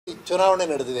ಚುನಾವಣೆ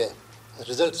ನಡೆದಿದೆ,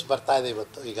 ರಿಸಲ್ಟ್ಸ್ ಬರ್ತಾ ಇದೆ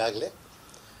ಇವತ್ತು. ಈಗಾಗಲೇ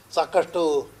ಸಾಕಷ್ಟು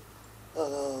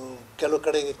ಕೆಲವು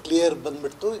ಕಡೆಗೆ ಕ್ಲಿಯರ್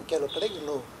ಬಂದುಬಿಡ್ತು, ಕೆಲವು ಕಡೆಗೆ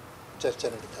ಇನ್ನೂ ಚರ್ಚೆ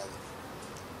ನಡೀತಾ ಇದೆ.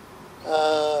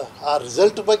 ಆ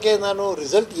ರಿಸಲ್ಟ್ ಬಗ್ಗೆ ನಾನು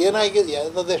ರಿಸಲ್ಟ್ ಏನಾಗಿದೆ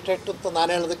ಯಾವುದಾದ್ರು ಎಷ್ಟೆಷ್ಟು ಅಂತ ನಾನು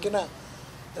ಹೇಳೋದಕ್ಕಿಂತ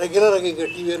ರೆಗ್ಯುಲರಾಗಿ ಈಗ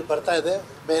ಟಿ ವಿಯಲ್ಲಿ ಬರ್ತಾ ಇದೆ,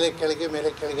 ಮೇಲೆ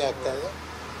ಕೆಳಗೆ ಆಗ್ತಾಯಿದೆ.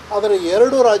 ಆದರೆ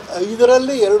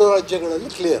 5ರಲ್ಲಿ 2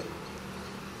 ರಾಜ್ಯಗಳಲ್ಲಿ ಕ್ಲಿಯರ್.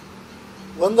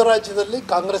 ಒಂದು ರಾಜ್ಯದಲ್ಲಿ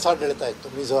ಕಾಂಗ್ರೆಸ್ ಆಡಳಿತ ಇತ್ತು,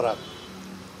 ಮಿಜೋರಾಂ.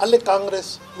 ಅಲ್ಲಿ ಕಾಂಗ್ರೆಸ್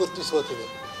ಪೂರ್ತಿ ಸೋತಿದೆ.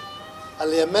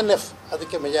 ಅಲ್ಲಿ MNF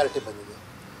ಅದಕ್ಕೆ ಮೆಜಾರಿಟಿ ಬಂದಿದೆ.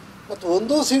 ಮತ್ತು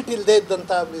ಒಂದೂ ಸೀಟ್ ಇಲ್ಲದೆ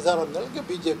ಇದ್ದಂಥ ಮಿಜೋರಾಂನಲ್ಲಿ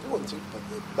BJP ಒಂದು ಸೀಟ್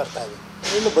ಬರ್ತಾ ಇದೆ.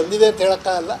 ಇನ್ನು ಬಂದಿದೆ ಅಂತ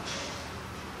ಹೇಳೋಕ್ಕಾಗಲ್ಲ,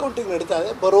 ಕೌಂಟಿಂಗ್ ನಡೀತಾ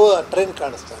ಇದೆ, ಬರುವ ಟ್ರೆಂಡ್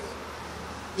ಕಾಣಿಸ್ತಾ ಇದೆ.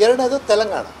 ಎರಡನೇದು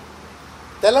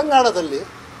ತೆಲಂಗಾಣದಲ್ಲಿ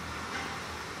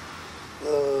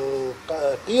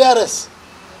TRS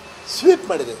ಸ್ವೀಪ್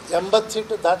ಮಾಡಿದೆ. 80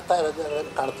 ಸೀಟು ದಾಟ್ತಾ ಇರೋದು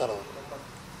ಕಾಣ್ತಾರೆ ಅವರು.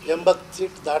 80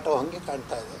 ಸೀಟ್ ದಾಟೋ ಹಾಗೆ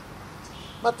ಕಾಣ್ತಾ ಇದೆ.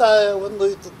 ಮತ್ತು ಒಂದು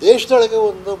ಇದು ದೇಶದೊಳಗೆ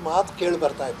ಒಂದು ಮಾತು ಕೇಳಿ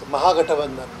ಬರ್ತಾಯಿತ್ತು,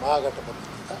 ಮಹಾಗಠಬಂಧನ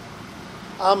ಅಂತ.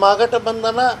 ಆ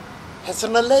ಮಹಾಗಠಬಂಧನ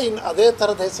ಹೆಸರಿನಲ್ಲೇ ಅದೇ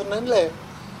ಥರದ ಹೆಸರಿನಲ್ಲೇ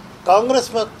ಕಾಂಗ್ರೆಸ್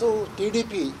ಮತ್ತು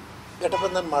TDP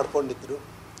ಗಠಬಂಧನ ಮಾಡಿಕೊಂಡಿದ್ದರು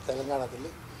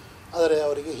ತೆಲಂಗಾಣದಲ್ಲಿ. ಆದರೆ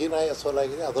ಅವರಿಗೆ ಹೀನಾಯ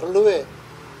ಸೋಲಾಗಿದೆ. ಅದರಲ್ಲೂ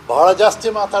ಭಾಳ ಜಾಸ್ತಿ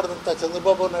ಮಾತಾಡಿದಂಥ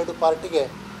ಚಂದ್ರಬಾಬು ನಾಯ್ಡು ಪಾರ್ಟಿಗೆ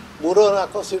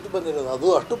 3-4 ಸೀಟು ಬಂದಿರೋದು, ಅದು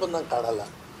ಅಷ್ಟು ಬಂದಂಗೆ ಕಾಣಲ್ಲ.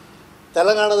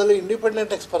 ತೆಲಂಗಾಣದಲ್ಲಿ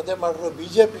ಇಂಡಿಪೆಂಡೆಂಟಾಗಿ ಸ್ಪರ್ಧೆ ಮಾಡಿರೋ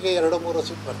BJPಗೆ 2-3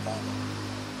 ಸೀಟ್ ಬರ್ತಾಯಿದೆ.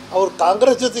 ಅವರು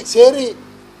ಕಾಂಗ್ರೆಸ್ ಜೊತೆಗೆ ಸೇರಿ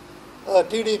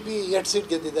TDP 8 ಸೀಟ್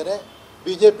ಗೆದ್ದಿದ್ದಾರೆ,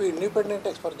 BJP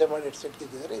ಇಂಡಿಪೆಂಡೆಂಟಾಗಿ ಸ್ಪರ್ಧೆ ಮಾಡಿ 8 ಸೀಟ್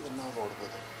ಗೆದ್ದಿದ್ದಾರೆ. ಇದನ್ನು ನಾವು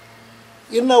ನೋಡ್ಬೋದು.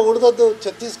 ಇನ್ನು ಉಳಿದದ್ದು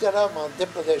ಛತ್ತೀಸ್ಗಢ,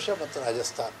 ಮಧ್ಯಪ್ರದೇಶ ಮತ್ತು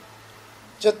ರಾಜಸ್ಥಾನ್.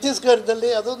 ಛತ್ತೀಸ್ಗಢದಲ್ಲಿ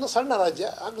ಅದೊಂದು ಸಣ್ಣ ರಾಜ್ಯ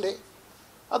ಆಗಲಿ,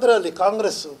 ಅದರಲ್ಲಿ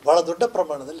ಕಾಂಗ್ರೆಸ್ಸು ಭಾಳ ದೊಡ್ಡ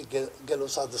ಪ್ರಮಾಣದಲ್ಲಿ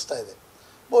ಗೆಲುವು ಸಾಧಿಸ್ತಾ ಇದೆ.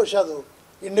 ಬಹುಶಃ ಅದು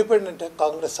ಇಂಡಿಪೆಂಡೆಂಟಾಗಿ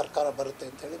ಕಾಂಗ್ರೆಸ್ ಸರ್ಕಾರ ಬರುತ್ತೆ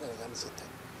ಅಂತೇಳಿ ನನಗೆ ಅನಿಸುತ್ತೆ.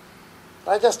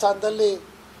 ರಾಜಸ್ಥಾನದಲ್ಲಿ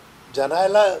ಜನ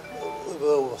ಎಲ್ಲ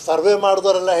ಸರ್ವೆ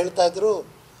ಮಾಡಿದವರೆಲ್ಲ ಹೇಳ್ತಾಯಿದ್ರು,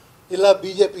 ಇಲ್ಲ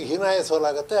BJP ಹೀನಾಯ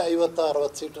ಸೋಲಾಗುತ್ತೆ,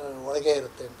 50-60 ಸೀಟ್ ಒಳಗೆ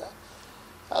ಇರುತ್ತೆ ಅಂತ.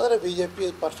 ಆದರೆ BJP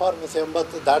ಪರ್ಫಾರ್ಮೆನ್ಸ್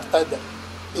 80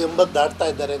 ದಾಟ್ತಾ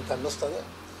ಇದ್ದಾರೆ ಅಂತ ಅನ್ನಿಸ್ತದೆ.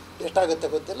 ಎಷ್ಟಾಗುತ್ತೆ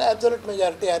ಗೊತ್ತಿಲ್ಲ. ಅಬ್ಸಲ್ಯೂಟ್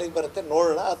ಮೆಜಾರಿಟಿ ಯಾರಿಗೆ ಬರುತ್ತೆ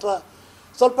ನೋಡೋಣ, ಅಥವಾ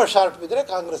ಸ್ವಲ್ಪ ಶಾರ್ಟ್ ಬಿದ್ದರೆ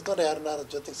ಕಾಂಗ್ರೆಸ್ನವ್ರು ಯಾರನ್ನಾರ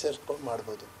ಜೊತೆಗೆ ಸೇರಿಸ್ಕೊಂಡು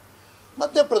ಮಾಡ್ಬೋದು.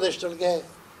 ಮಧ್ಯಪ್ರದೇಶದೊಳಗೆ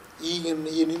ಈ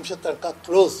ನಿಮಿಷ ತನಕ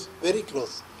ವೆರಿ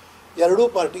ಕ್ಲೋಸ್. ಎರಡೂ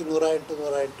ಪಾರ್ಟಿ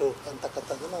 108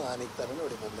 ಅಂತಕ್ಕಂಥದ್ದನ್ನು ನಾನು ಈಗ ತಾನೇ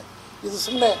ನೋಡಿ ಬಂದೆ. ಇದು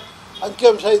ಸುಮ್ಮನೆ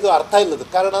ಅಂಕಿಅಂಶ, ಇದು ಅರ್ಥ ಇಲ್ಲದು.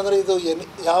 ಕಾರಣ ಅಂದರೆ ಇದು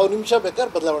ಯಾವ ನಿಮಿಷ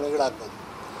ಬೇಕಾದ್ರೆ ಬದಲಾವಣೆಗಳಾಗ್ಬೋದು,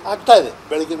 ಆಗ್ತಾಯಿದೆ.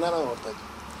 ಬೆಳಗಿಂದ ನಾವು ನೋಡ್ತಾಯಿದ್ವಿ.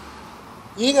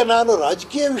 ಈಗ ನಾನು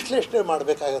ರಾಜಕೀಯ ವಿಶ್ಲೇಷಣೆ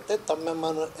ಮಾಡಬೇಕಾಗತ್ತೆ.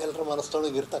 ಎಲ್ಲರ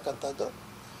ಮನಸ್ಸೊಳಗೆ ಇರ್ತಕ್ಕಂಥದ್ದು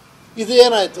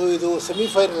ಇದೇನಾಯಿತು, ಇದು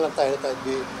ಸೆಮಿಫೈನಲ್ ಅಂತ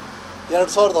ಹೇಳ್ತಾಯಿದ್ವಿ.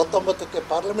 2019ಕ್ಕೆ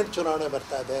ಪಾರ್ಲಿಮೆಂಟ್ ಚುನಾವಣೆ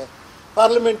ಬರ್ತಾಯಿದೆ.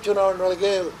 ಪಾರ್ಲಿಮೆಂಟ್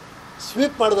ಚುನಾವಣೆಯೊಳಗೆ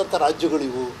ಸ್ವೀಪ್ ಮಾಡಿದಂಥ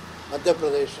ರಾಜ್ಯಗಳಿವು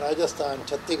ಮಧ್ಯಪ್ರದೇಶ, ರಾಜಸ್ಥಾನ್,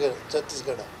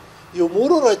 ಛತ್ತೀಸ್ಗಢ. ಇವು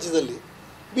 3 ರಾಜ್ಯದಲ್ಲಿ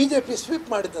BJP ಸ್ವೀಪ್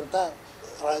ಮಾಡಿದಂಥ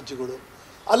ರಾಜ್ಯಗಳು.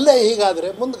 ಅಲ್ಲೇ ಹೀಗಾದರೆ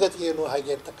ಮುಂದ್ಗತಿ ಏನು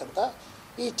ಹಾಗೆ ಅಂತಕ್ಕಂಥ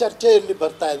ಈ ಚರ್ಚೆಯಲ್ಲಿ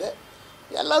ಬರ್ತಾಯಿದೆ.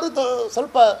 ಎಲ್ಲರೂ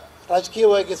ಸ್ವಲ್ಪ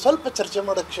ರಾಜಕೀಯವಾಗಿ ಸ್ವಲ್ಪ ಚರ್ಚೆ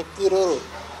ಮಾಡೋಕ್ಕೆ ಶಕ್ತಿ ಇರೋರು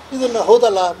ಇದನ್ನು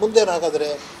ಹೌದಲ್ಲ ಮುಂದೇನಾಗಾದರೆ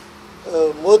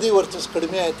ಮೋದಿ ವರ್ಚಸ್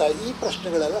ಕಡಿಮೆ ಆಯಿತಾ, ಈ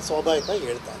ಪ್ರಶ್ನೆಗಳೆಲ್ಲ ಸ್ವಾಭಾವಿಕವಾಗಿ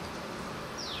ಹೇಳ್ತಾ ಇದ್ದಾರೆ.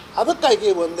 ಅದಕ್ಕಾಗಿ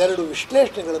ಒಂದೆರಡು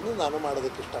ವಿಶ್ಲೇಷಣೆಗಳನ್ನು ನಾನು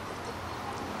ಮಾಡೋದಕ್ಕೆ ಇಷ್ಟಪಡ್ತೇನೆ.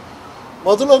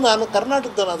 ಮೊದಲು ನಾನು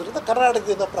ಕರ್ನಾಟಕದನಾದ್ರಿಂದ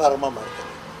ಕರ್ನಾಟಕದಿಂದ ಪ್ರಾರಂಭ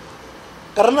ಮಾಡ್ತೇನೆ.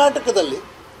 ಕರ್ನಾಟಕದಲ್ಲಿ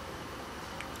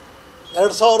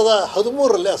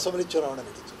 2013ರಲ್ಲಿ ಅಸೆಂಬ್ಲಿ ಚುನಾವಣೆ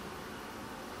ನಡೀತು.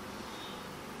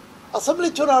 ಅಸೆಂಬ್ಲಿ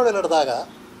ಚುನಾವಣೆ ನಡೆದಾಗ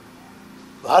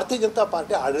ಭಾರತೀಯ ಜನತಾ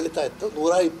ಪಾರ್ಟಿ ಆಡಳಿತ ಇತ್ತು.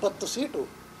 120 ಸೀಟು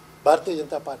ಭಾರತೀಯ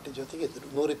ಜನತಾ ಪಾರ್ಟಿ ಜೊತೆಗೆ ಇದ್ದರು,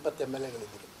 120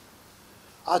 MLAಗಳಿದ್ದರು.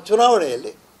 ಆ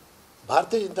ಚುನಾವಣೆಯಲ್ಲಿ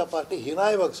ಭಾರತೀಯ ಜನತಾ ಪಾರ್ಟಿ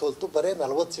ಹೀನಾಯವಾಗಿ ಸೋಲ್ತು, ಬರೀ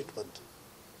 40 ಸೀಟ್ ಬಂತು.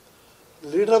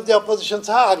 ಲೀಡರ್ ಆಫ್ ದಿ ಅಪೋಸಿಷನ್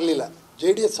ಸಹ ಆಗಲಿಲ್ಲ,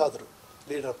 JDS ಆದರು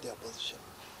ಲೀಡರ್ ಆಫ್ ದಿ ಅಪೋಸಿಷನ್.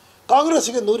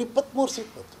 ಕಾಂಗ್ರೆಸ್ಸಿಗೆ 123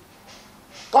 ಸೀಟ್ ಬಂತು.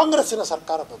 ಕಾಂಗ್ರೆಸ್ಸಿನ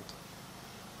ಸರ್ಕಾರ ಬಂತು.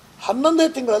 11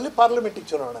 ತಿಂಗಳಲ್ಲಿ ಪಾರ್ಲಿಮೆಂಟಿಗೆ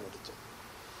ಚುನಾವಣೆ ನಡೀತು.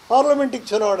 ಪಾರ್ಲಿಮೆಂಟಿಗೆ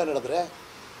ಚುನಾವಣೆ ನಡೆದರೆ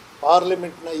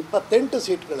ಪಾರ್ಲಿಮೆಂಟ್ನ 28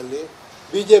 ಸೀಟ್ಗಳಲ್ಲಿ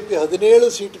BJP 17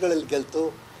 ಸೀಟ್ಗಳಲ್ಲಿ ಗೆಲ್ತು,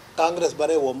 ಕಾಂಗ್ರೆಸ್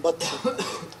ಬರೀ 9 ಸೀಟ್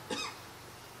ಗೆಲ್ತು.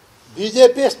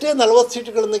 BJP ಅಷ್ಟೇ 40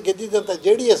 ಸೀಟ್ಗಳನ್ನು ಗೆದ್ದಿದ್ದಂಥ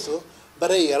JDS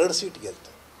ಬರೀ 2 ಸೀಟ್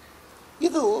ಗೆಲ್ತು.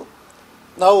 ಇದು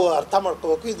ನಾವು ಅರ್ಥ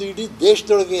ಮಾಡ್ಕೋಬೇಕು. ಇದು ಇಡೀ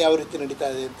ದೇಶದೊಳಗೆ ಯಾವ ರೀತಿ ನಡೀತಾ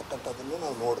ಇದೆ ಅಂತಕ್ಕಂಥದ್ದನ್ನು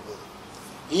ನಾವು ನೋಡ್ಬೋದು.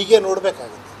 ಹೀಗೆ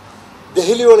ನೋಡಬೇಕಾಗುತ್ತೆ.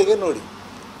 ದೆಹಲಿ ಒಳಗೆ ನೋಡಿ,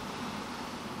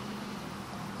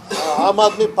 ಆಮ್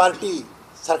ಆದ್ಮಿ ಪಾರ್ಟಿ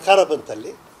ಸರ್ಕಾರ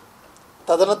ಬಂತಲ್ಲಿ.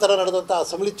 ತದನಂತರ ನಡೆದಂಥ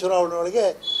ಅಸೆಂಬ್ಲಿ ಚುನಾವಣೆ ಒಳಗೆ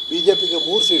BJPಗೆ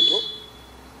 3 ಸೀಟು,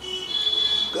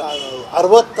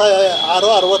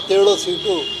 66-67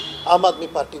 ಸೀಟು ಆಮ್ ಆದ್ಮಿ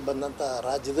ಪಾರ್ಟಿಗೆ ಬಂದಂಥ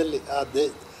ರಾಜ್ಯದಲ್ಲಿ,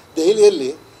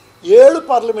 ದೆಹಲಿಯಲ್ಲಿ 7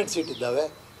 ಪಾರ್ಲಿಮೆಂಟ್ ಸೀಟ್ ಇದ್ದಾವೆ.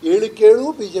 7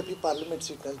 BJP ಪಾರ್ಲಿಮೆಂಟ್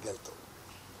ಸೀಟ್ನಲ್ಲಿ ಗೆಲ್ತು.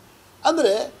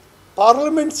 ಅಂದರೆ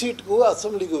ಪಾರ್ಲಿಮೆಂಟ್ ಸೀಟ್ಗೂ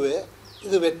ಅಸೆಂಬ್ಲಿಗೂ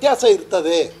ಇದು ವ್ಯತ್ಯಾಸ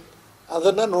ಇರ್ತದೆ,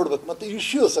 ಅದನ್ನು ನೋಡಬೇಕು. ಮತ್ತು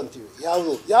ಇಶ್ಯೂಸ್ ಅಂತೀವಿ,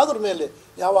 ಯಾವುದ್ರ ಮೇಲೆ,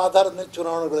 ಯಾವ ಆಧಾರದ ಮೇಲೆ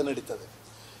ಚುನಾವಣೆಗಳು ನಡೀತದೆ.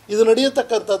 ಇದು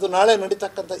ನಡೆಯತಕ್ಕಂಥದ್ದು ನಾಳೆ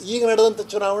ನಡೀತಕ್ಕಂಥ ಈಗ ನಡೆದಂಥ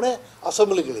ಚುನಾವಣೆ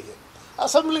ಅಸೆಂಬ್ಲಿಗಳಿಗೆ.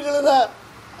 ಅಸೆಂಬ್ಲಿಗಳ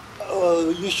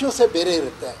ಇಶ್ಯೂಸೇ ಬೇರೆ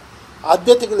ಇರುತ್ತೆ,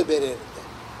 ಆದ್ಯತೆಗಳು ಬೇರೆ ಇರುತ್ತೆ.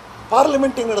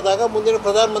 ಪಾರ್ಲಿಮೆಂಟಿಗೆ ನಡೆದಾಗ ಮುಂದಿನ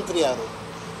ಪ್ರಧಾನಮಂತ್ರಿ ಯಾರು,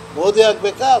 ಮೋದಿ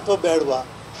ಆಗಬೇಕಾ ಅಥವಾ ಬೇಡವಾ,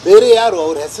 ಬೇರೆ ಯಾರು,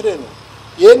 ಅವ್ರ ಹೆಸರೇನು,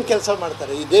 ಏನು ಕೆಲಸ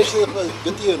ಮಾಡ್ತಾರೆ, ಈ ದೇಶದ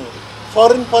ಗತಿ ಏನು,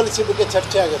 ಫಾರಿನ್ ಪಾಲಿಸಿ ಬಗ್ಗೆ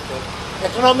ಚರ್ಚೆ ಆಗುತ್ತೆ,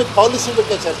 ಎಕನಾಮಿಕ್ ಪಾಲಿಸಿ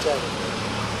ಬಗ್ಗೆ ಚರ್ಚೆ ಆಗುತ್ತೆ.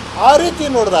 ಆ ರೀತಿ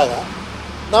ನೋಡಿದಾಗ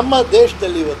ನಮ್ಮ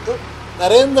ದೇಶದಲ್ಲಿ ಇವತ್ತು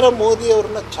ನರೇಂದ್ರ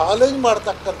ಮೋದಿಯವ್ರನ್ನ ಚಾಲೆಂಜ್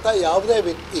ಮಾಡ್ತಕ್ಕಂಥ ಯಾವುದೇ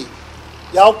ವ್ಯಕ್ತಿ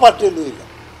ಯಾವ ಪಾರ್ಟಿಯಲ್ಲೂ ಇಲ್ಲ.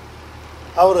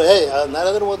 ಅವರು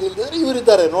ನರೇಂದ್ರ ಮೋದಿ ಇಲ್ದಿದ್ರೆ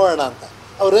ಇವರಿದ್ದಾರೆ ನೋಡೋಣ ಅಂತ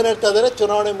ಅವ್ರು ಏನು ಹೇಳ್ತಾ ಇದ್ದಾರೆ,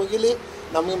 ಚುನಾವಣೆ ಮುಗಿಲಿ,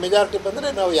 ನಮಗೆ ಮೆಜಾರಿಟಿ ಬಂದರೆ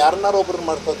ನಾವು ಯಾರನ್ನಾರು ಒಬ್ಬರನ್ನ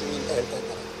ಮಾಡ್ಕೋತೀವಿ ಅಂತ ಹೇಳ್ತಾ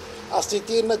ಇದ್ದಾರೆ. ಆ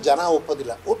ಸ್ಥಿತಿಯನ್ನು ಜನ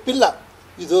ಒಪ್ಪಿಲ್ಲ,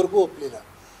 ಇದುವರೆಗೂ ಒಪ್ಪಲಿಲ್ಲ.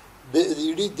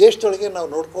 ಇಡೀ ದೇಶದೊಳಗೆ ನಾವು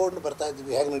ನೋಡ್ಕೊಂಡು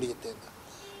ಬರ್ತಾಯಿದ್ದೀವಿ ಹೇಗೆ ನಡೆಯುತ್ತೆ ಅಂತ.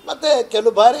 ಮತ್ತು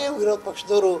ಕೆಲವು ಬಾರಿ ವಿರೋಧ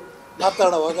ಪಕ್ಷದವರು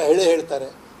ಮಾತಾಡುವಾಗ ಹೇಳ್ತಾರೆ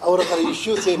ಅವ್ರ ಹತ್ರ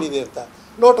ಇಶ್ಯೂಸ್ ಏನಿದೆ ಅಂತ.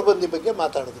 ನೋಟುಬಂದಿ ಬಗ್ಗೆ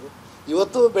ಮಾತಾಡಿದ್ರು.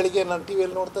 ಇವತ್ತು ಬೆಳಿಗ್ಗೆ ನಾನು ಟಿ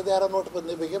ವಿಯಲ್ಲಿ ನೋಡ್ತದೆ, ಯಾರೋ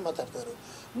ನೋಟುಬಂದಿ ಬಗ್ಗೆ ಮಾತಾಡ್ತಾರೆ.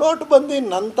 ನೋಟುಬಂದಿ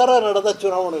ನಂತರ ನಡೆದ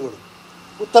ಚುನಾವಣೆಗಳು,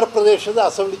 ಉತ್ತರ ಪ್ರದೇಶದ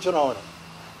ಅಸೆಂಬ್ಲಿ ಚುನಾವಣೆ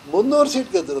 300 ಸೀಟ್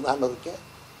ಗೆದ್ದರು 400ಕ್ಕೆ.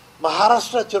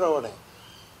 ಮಹಾರಾಷ್ಟ್ರ ಚುನಾವಣೆ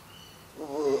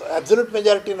ಅಬ್ಸಲ್ಯೂಟ್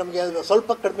ಮೆಜಾರಿಟಿ ನಮಗೆ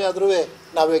ಸ್ವಲ್ಪ ಕಡಿಮೆ ಆದರೂ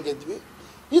ನಾವೇ ಗೆದ್ವಿ.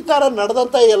 ಈ ಥರ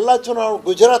ನಡೆದಂಥ ಎಲ್ಲ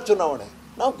ಗುಜರಾತ್ ಚುನಾವಣೆ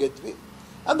ನಾವು ಗೆದ್ವಿ.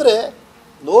 ಅಂದರೆ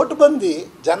ನೋಟುಬಂದಿ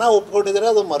ಜನ ಒಪ್ಕೊಂಡಿದ್ದಾರೆ,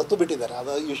 ಅದು ಮರೆತು ಬಿಟ್ಟಿದ್ದಾರೆ,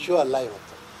 ಅದು ಇಶ್ಯೂ ಅಲ್ಲ.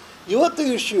 ಇವತ್ತು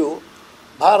ಇಶ್ಯೂ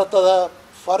ಭಾರತದ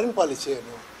ಫಾರಿನ್ ಪಾಲಿಸಿ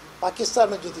ಏನು,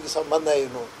 ಪಾಕಿಸ್ತಾನದ ಜೊತೆಗೆ ಸಂಬಂಧ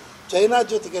ಏನು, ಚೈನಾ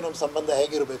ಜೊತೆಗೆ ನಮ್ಮ ಸಂಬಂಧ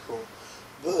ಹೇಗಿರಬೇಕು,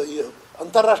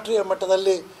 ಅಂತಾರಾಷ್ಟ್ರೀಯ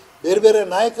ಮಟ್ಟದಲ್ಲಿ ಬೇರೆ ಬೇರೆ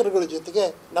ನಾಯಕರುಗಳ ಜೊತೆಗೆ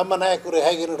ನಮ್ಮ ನಾಯಕರು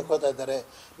ಹೇಗೆ ನಡ್ಕೋತಾ ಇದ್ದಾರೆ,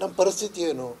 ನಮ್ಮ ಪರಿಸ್ಥಿತಿ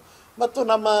ಏನು, ಮತ್ತು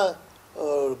ನಮ್ಮ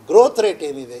ಗ್ರೋತ್ ರೇಟ್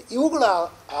ಏನಿದೆ, ಇವುಗಳ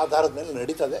ಆಧಾರದ ಮೇಲೆ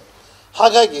ನಡೀತದೆ.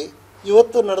 ಹಾಗಾಗಿ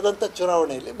ಇವತ್ತು ನಡೆದಂಥ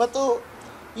ಚುನಾವಣೆಯಲ್ಲಿ ಮತ್ತು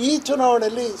ಈ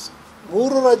ಚುನಾವಣೆಯಲ್ಲಿ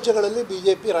 3 ರಾಜ್ಯಗಳಲ್ಲಿ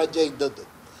BJP ರಾಜ್ಯ ಇದ್ದದ್ದು.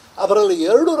 ಅದರಲ್ಲಿ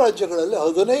 2 ರಾಜ್ಯಗಳಲ್ಲಿ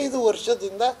 15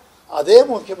 ವರ್ಷದಿಂದ ಅದೇ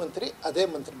ಮುಖ್ಯಮಂತ್ರಿ, ಅದೇ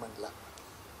ಮಂತ್ರಿಮಂಡಲ.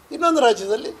 ಇನ್ನೊಂದು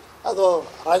ರಾಜ್ಯದಲ್ಲಿ ಅದು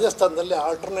ರಾಜಸ್ಥಾನದಲ್ಲಿ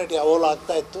ಆಲ್ಟರ್ನೇಟ್ ಯಾವಾಗಲೂ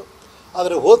ಆಗ್ತಾಯಿತ್ತು.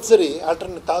 ಆದರೆ ಹೋದ ಸರಿ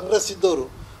ಕಾಂಗ್ರೆಸ್ ಇದ್ದವರು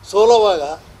ಸೋಲುವಾಗ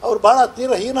ಅವರು ಭಾಳ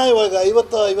ತೀರ ಹೀನಾಯವಾಗ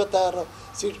 50-56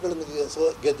 ಸೀಟ್ಗಳನ್ನು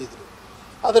ಗೆದ್ದಿದ್ರು.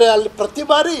 ಆದರೆ ಅಲ್ಲಿ ಪ್ರತಿ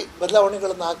ಬಾರಿ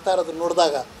ಬದಲಾವಣೆಗಳನ್ನು ಆಗ್ತಾ ಇರೋದನ್ನು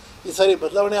ನೋಡಿದಾಗ ಈ ಸರಿ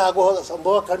ಬದಲಾವಣೆ ಆಗೋ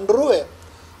ಸಂಭವ ಕಂಡರೂ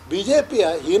BJPಯ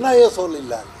ಹೀನಾಯ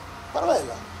ಸೋಲಿಲ್ಲ. ಅಲ್ಲಿ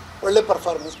ಪರವಾಗಿಲ್ಲ, ಒಳ್ಳೆ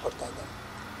ಪರ್ಫಾರ್ಮೆನ್ಸ್ ಕೊಡ್ತಾಯಿದ್ದಾರೆ.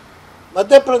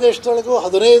 ಮಧ್ಯಪ್ರದೇಶದೊಳಗೂ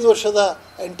 15 ವರ್ಷದ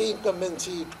ಆ್ಯಂಟಿ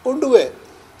ಇನ್ಕಂಬೆನ್ಸಿ ಇಟ್ಕೊಂಡೂ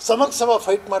ಸಮ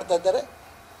ಫೈಟ್ ಮಾಡ್ತಾಯಿದ್ದಾರೆ.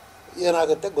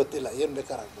 ಏನಾಗುತ್ತೆ ಗೊತ್ತಿಲ್ಲ, ಏನು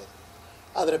ಬೇಕಾರಾಗ್ಬೋದು.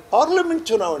 ಆದರೆ ಪಾರ್ಲಿಮೆಂಟ್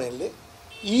ಚುನಾವಣೆಯಲ್ಲಿ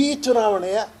ಈ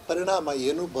ಚುನಾವಣೆಯ ಪರಿಣಾಮ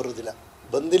ಏನೂ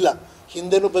ಬಂದಿಲ್ಲ,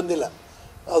 ಹಿಂದೆನೂ ಬಂದಿಲ್ಲ,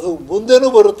 ಅದು ಮುಂದೆನೂ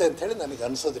ಬರುತ್ತೆ ಅಂಥೇಳಿ ನನಗೆ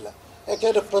ಅನಿಸೋದಿಲ್ಲ.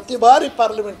 ಯಾಕೆಂದರೆ ಪ್ರತಿ ಬಾರಿ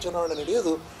ಪಾರ್ಲಿಮೆಂಟ್ ಚುನಾವಣೆ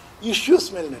ನಡೆಯೋದು ಇಶ್ಯೂಸ್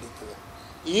ಮೇಲೆ ನಡೀತದೆ.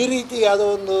 ಈ ರೀತಿ ಯಾವುದೋ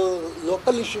ಒಂದು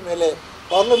ಲೋಕಲ್ ಇಶ್ಯೂ ಮೇಲೆ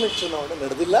ಪಾರ್ಲಿಮೆಂಟ್ ಚುನಾವಣೆ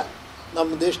ನಡೆದಿಲ್ಲ, ನಮ್ಮ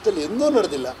ದೇಶದಲ್ಲಿ ಎಂದೂ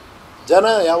ನಡೆದಿಲ್ಲ. ಜನ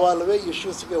ಯಾವಾಗಲೂ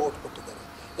ಇಶ್ಯೂಸ್ಗೆ ಓಟ್ ಕೊಟ್ಟಿದ್ದಾರೆ.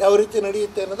 ಯಾವ ರೀತಿ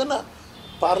ನಡೆಯುತ್ತೆ ಅನ್ನೋದನ್ನು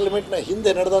ಪಾರ್ಲಿಮೆಂಟ್ನ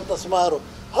ಹಿಂದೆ ನಡೆದಂಥ ಸುಮಾರು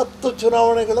 10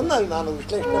 ಚುನಾವಣೆಗಳನ್ನು ನಾನು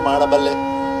ವಿಶ್ಲೇಷಣೆ ಮಾಡಬಲ್ಲೆ.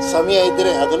 ಸಮಯ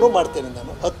ಇದ್ದರೆ ಅದನ್ನು ಮಾಡ್ತೇನೆ.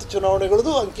 ನಾನು 10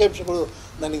 ಚುನಾವಣೆಗಳದ್ದು ಅಂಕಿಅಂಶಗಳು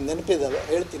ನನಗೆ ನೆನಪಿದ್ದಾವೆ,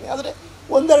 ಹೇಳ್ತೀನಿ. ಆದರೆ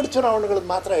 1-2 ಚುನಾವಣೆಗಳು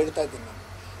ಮಾತ್ರ ಹೇಳ್ತಾ ಇದ್ದೀನಿ ನಾನು.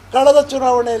 ಕಳೆದ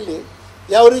ಚುನಾವಣೆಯಲ್ಲಿ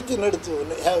ಯಾವ ರೀತಿ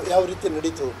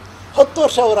ನಡೀತು 10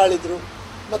 ವರ್ಷ ಅವರು ಆಳಿದರು.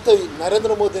 ಮತ್ತು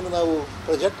ನರೇಂದ್ರ ಮೋದಿನ ನಾವು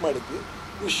ಪ್ರೊಜೆಕ್ಟ್ ಮಾಡಿದ್ವಿ,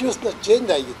 ಇಶ್ಯೂಸ್ನ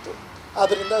ಚೇಂಜ್ ಆಗಿತ್ತು.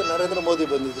 ಆದ್ದರಿಂದ ನರೇಂದ್ರ ಮೋದಿ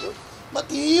ಬಂದಿದ್ದರು.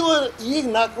 ಮತ್ತು ಈಗ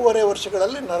 4.5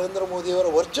 ವರ್ಷಗಳಲ್ಲಿ ನರೇಂದ್ರ ಮೋದಿಯವರ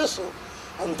ವರ್ಚಸ್ಸು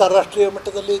ಅಂತಾರಾಷ್ಟ್ರೀಯ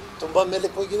ಮಟ್ಟದಲ್ಲಿ ತುಂಬ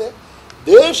ಮೇಲಕ್ಕೆ ಹೋಗಿದೆ.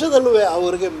 ದೇಶದಲ್ಲೂ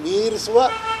ಅವರಿಗೆ ಮೀರಿಸುವ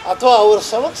ಅಥವಾ ಅವರ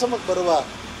ಸಮಕ್ಕೆ ಬರುವ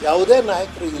ಯಾವುದೇ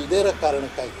ನಾಯಕರು ಇಲ್ಲದೇ ಇರೋ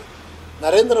ಕಾರಣಕ್ಕಾಗಿ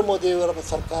ನರೇಂದ್ರ ಮೋದಿಯವರ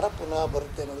ಸರ್ಕಾರ ಪುನಃ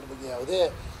ಬರುತ್ತೆ ಅನ್ನೋದ್ರ ಬಗ್ಗೆ ಯಾವುದೇ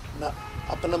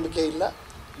ಅಪನಂಬಿಕೆ ಇಲ್ಲ.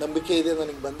 ನಂಬಿಕೆ ಇದೆ,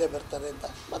 ನನಗೆ ಬಂದೇ ಬರ್ತಾರೆ ಅಂತ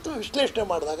ಮತ್ತು ವಿಶ್ಲೇಷಣೆ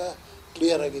ಮಾಡಿದಾಗ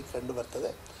ಕ್ಲಿಯರಾಗಿ ಕಂಡು ಬರ್ತದೆ.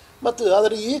 ಮತ್ತು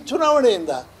ಆದರೆ ಈ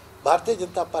ಚುನಾವಣೆಯಿಂದ ಭಾರತೀಯ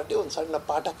ಜನತಾ ಪಾರ್ಟಿ ಒಂದು ಸಣ್ಣ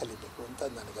ಪಾಠ ಕಲಿಬೇಕು ಅಂತ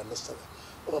ನನಗೆ ಅನ್ನಿಸ್ತದೆ.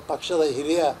 ಒಬ್ಬ ಪಕ್ಷದ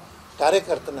ಹಿರಿಯ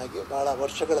ಕಾರ್ಯಕರ್ತನಾಗಿ ಭಾಳ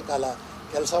ವರ್ಷಗಳ ಕಾಲ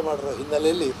ಕೆಲಸ ಮಾಡಿರೋ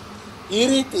ಹಿನ್ನೆಲೆಯಲ್ಲಿ ಈ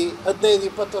ರೀತಿ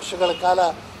 15-20 ವರ್ಷಗಳ ಕಾಲ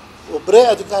ಒಬ್ಬರೇ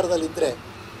ಅಧಿಕಾರದಲ್ಲಿದ್ದರೆ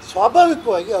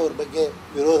ಸ್ವಾಭಾವಿಕವಾಗಿ ಅವ್ರ ಬಗ್ಗೆ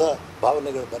ವಿರೋಧ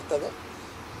ಭಾವನೆಗಳು ಬರ್ತದೆ.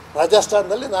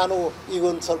 ರಾಜಸ್ಥಾನದಲ್ಲಿ ನಾನು ಈಗ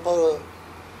ಒಂದು ಸ್ವಲ್ಪ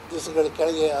ದಿವಸಗಳ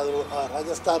ಕೆಳಗೆ ಆ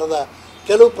ರಾಜಸ್ಥಾನದ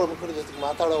ಕೆಲವು ಪ್ರಮುಖರ ಜೊತೆಗೆ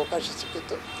ಮಾತಾಡೋ ಅವಕಾಶ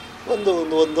ಸಿಕ್ಕಿತ್ತು.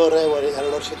 ಒಂದೂವರೆ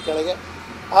 2 ವರ್ಷದ ಕೆಳಗೆ.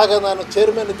 ಆಗ ನಾನು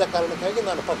ಚೇರ್ಮನ್ ಇದ್ದ ಕಾರಣಕ್ಕಾಗಿ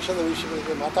ನಾನು ಪಕ್ಷದ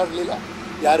ವಿಷಯಗಳಿಗೆ ಮಾತಾಡಲಿಲ್ಲ,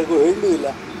 ಯಾರಿಗೂ ಹೇಳಲೂ ಇಲ್ಲ.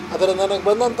 ಆದರೆ ನನಗೆ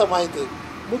ಬಂದಂಥ ಮಾಹಿತಿ,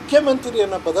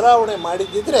 ಮುಖ್ಯಮಂತ್ರಿಯನ್ನು ಬದಲಾವಣೆ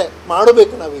ಮಾಡಿದ್ದಿದ್ರೆ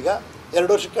ಮಾಡಬೇಕು, ನಾವೀಗ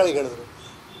 2 ವರ್ಷ ಕೆಳಗೆ ಹೇಳಿದ್ರು,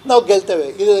 ನಾವು ಗೆಲ್ತೇವೆ,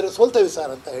 ಇಲ್ಲದ್ರೆ ಸೋಲ್ತೇವೆ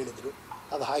ಸರ್ ಅಂತ ಹೇಳಿದರು.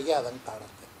 ಅದು ಹಾಗೆ ಆದಂಗೆ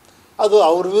ಕಾಣುತ್ತೆ. ಅದು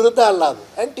ಅವ್ರ ವಿರುದ್ಧ ಅಲ್ಲ, ಅದು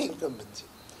ಆ್ಯಂಟಿ ಇನ್ಕಂಬೆನ್ಸಿ.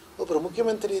 ಒಬ್ಬರು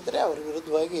ಮುಖ್ಯಮಂತ್ರಿ ಇದ್ದರೆ ಅವ್ರ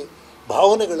ವಿರುದ್ಧವಾಗಿ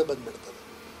ಭಾವನೆಗಳು ಬಂದುಬಿಡ್ತದೆ.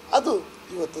 ಅದು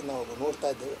ಇವತ್ತು ನಾವು ನೋಡ್ತಾ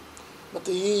ಇದ್ದೇವೆ.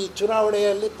 ಮತ್ತು ಈ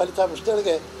ಚುನಾವಣೆಯಲ್ಲಿ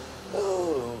ಫಲಿತಾಂಶದೊಳಗೆ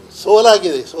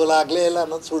ಸೋಲಾಗಲೇ ಇಲ್ಲ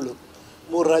ಅನ್ನೋದು ಸುಳ್ಳು.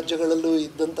 3 ರಾಜ್ಯಗಳಲ್ಲೂ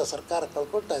ಇದ್ದಂಥ ಸರ್ಕಾರ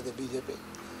ಕಳ್ಕೊಳ್ತಾ ಇದೆ BJP.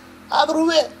 ಆದರೂ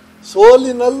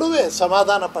ಸೋಲಿನಲ್ಲೂ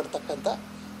ಸಮಾಧಾನ ಪಡ್ತಕ್ಕಂಥ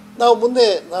ನಾವು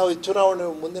ಈ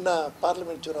ಮುಂದಿನ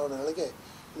ಪಾರ್ಲಿಮೆಂಟ್ ಚುನಾವಣೆಗಳಿಗೆ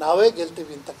ನಾವೇ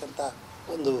ಗೆಲ್ತೀವಿ ಅಂತಕ್ಕಂಥ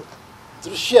ಒಂದು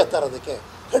ದೃಶ್ಯ ತರೋದಕ್ಕೆ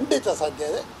ಖಂಡಿತ ಸಾಧ್ಯ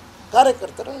ಇದೆ.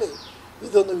 ಕಾರ್ಯಕರ್ತರಲ್ಲಿ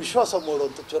ಇದೊಂದು ವಿಶ್ವಾಸ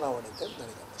ಮೂಡುವಂಥ ಚುನಾವಣೆ ಅಂತ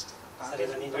ನನಗೆ ಅನ್ನಿಸ್ತದೆ.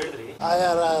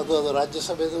 ಅದು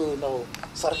ರಾಜ್ಯಸಭೆದು ನಾವು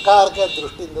ಸರ್ಕಾರ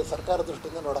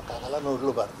ದೃಷ್ಟಿಯಿಂದ ನೋಡೋಕ್ಕಾಗಲ್ಲ,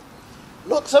 ನೋಡಲೂಬಾರ್ದು.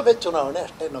 ಲೋಕಸಭೆ ಚುನಾವಣೆ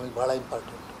ಅಷ್ಟೇ ನಮಗೆ ಭಾಳ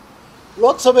ಇಂಪಾರ್ಟೆಂಟು.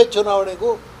 ಲೋಕಸಭೆ ಚುನಾವಣೆಗೂ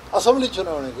ಅಸೆಂಬ್ಲಿ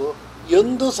ಚುನಾವಣೆಗೂ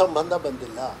ಎಂದೂ ಸಂಬಂಧ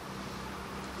ಬಂದಿಲ್ಲ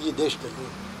ಈ ದೇಶದಲ್ಲಿ.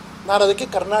 ನಾನು ಅದಕ್ಕೆ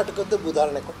ಕರ್ನಾಟಕದ್ದು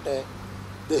ಉದಾಹರಣೆ ಕೊಟ್ಟೆ,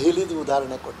 ದೆಹಲಿದು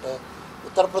ಉದಾಹರಣೆ ಕೊಟ್ಟೆ,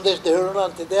 ಉತ್ತರ ಪ್ರದೇಶದ ಹೇಳೋಣ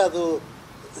ಅಂತಿದ್ದೆ, ಅದು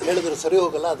ಹೇಳಿದ್ರೆ ಸರಿ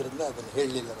ಹೋಗಲ್ಲ, ಅದರಿಂದ ಅದನ್ನು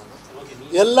ಹೇಳಲಿಲ್ಲ ನಾನು.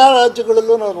 ಎಲ್ಲ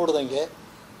ರಾಜ್ಯಗಳಲ್ಲೂ ನಾವು ನೋಡ್ದಂಗೆ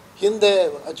ಹಿಂದೆ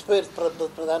ವಾಜಪೇಯಿ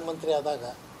ಪ್ರಧಾನಮಂತ್ರಿ ಆದಾಗ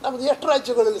ನಮ್ಮದು ಎಷ್ಟು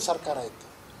ರಾಜ್ಯಗಳಲ್ಲಿ ಸರ್ಕಾರ ಇತ್ತು,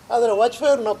 ಆದರೆ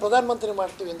ವಾಜಪೇಯಿ ನಾವು ಪ್ರಧಾನಮಂತ್ರಿ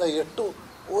ಮಾಡ್ತೀವಿ ಇಂದ ಎಷ್ಟು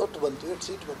ಓಟ್ ಬಂತು, ಎಷ್ಟು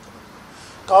ಸೀಟ್ ಬಂತು.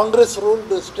 ಕಾಂಗ್ರೆಸ್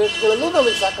ರೂಲ್ಡ್ ಸ್ಟೇಟ್ಗಳಲ್ಲೂ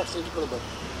ನಮಗೆ ಸಾಕಷ್ಟು ಸೀಟ್ಗಳು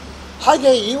ಬಂತು.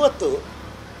 ಹಾಗೆ ಇವತ್ತು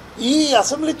ಈ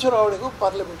ಅಸೆಂಬ್ಲಿ ಚುನಾವಣೆಗೂ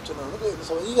ಪಾರ್ಲಿಮೆಂಟ್ ಚುನಾವಣೆಗೂ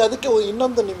ಈಗ ಅದಕ್ಕೆ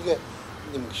ಇನ್ನೊಂದು ನಿಮಗೆ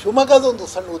ಶಿವಮೊಗ್ಗದ ಒಂದು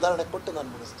ಸಣ್ಣ ಉದಾಹರಣೆ ಕೊಟ್ಟು ನಾನು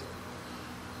ಮುಗಿಸ್ತೀನಿ.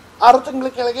 6 ತಿಂಗಳ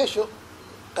ಕೆಳಗೆ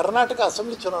ಕರ್ನಾಟಕ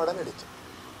ಅಸೆಂಬ್ಲಿ ಚುನಾವಣೆ ನಡೀತು.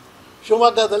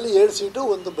 ಶಿವಮೊಗ್ಗದಲ್ಲಿ 7 ಸೀಟು,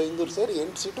 1 ಬೈಂದೂರು ಸೇರಿ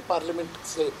 8 ಸೀಟು ಪಾರ್ಲಿಮೆಂಟ್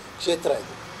ಕ್ಷೇತ್ರ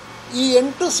ಇದೆ. ಈ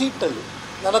 8 ಸೀಟಲ್ಲಿ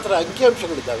ನನ್ನ ಹತ್ರ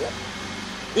ಅಂಕಿಅಂಶಗಳಿದ್ದಾವೆ.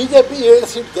 BJP 7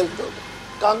 seat ಗೆಲ್ತು,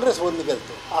 Congress 1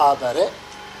 ಗೆಲ್ತು. ಆದರೆ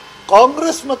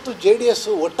ಕಾಂಗ್ರೆಸ್ ಮತ್ತು JDS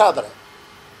ಒಟ್ಟಾದರೆ,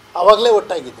 ಆವಾಗಲೇ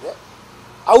ಒಟ್ಟಾಗಿದ್ದರೆ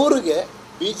ಅವ್ರಿಗೆ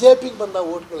BJPಗೆ ಬಂದ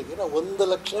ಓಟ್ಗಳಿಗಿಂತ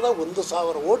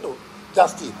 1,01,000 ಓಟು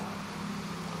ಜಾಸ್ತಿ ಇದೆ.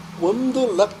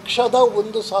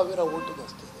 1,01,000 ಓಟು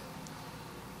ಜಾಸ್ತಿ ಇದೆ.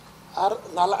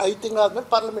 5 ತಿಂಗಳಾದಮೇಲೆ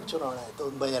ಪಾರ್ಲಿಮೆಂಟ್ ಚುನಾವಣೆ ಆಯಿತು,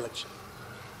 ಒಂದು ಬೈ ಎಲೆಕ್ಷನ್.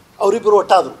 ಅವರಿಬ್ಬರು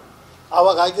ಒಟ್ಟಾದರು,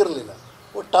 ಆವಾಗ ಆಗಿರಲಿಲ್ಲ.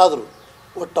 ಒಟ್ಟಾದ್ರೂ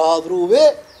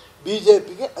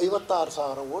BJPಗೆ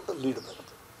 56,000 ಓಟು ಲೀಡ್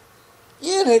ಬಂತು.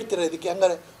 ಏನು ಹೇಳ್ತೀರಾ ಇದಕ್ಕೆ?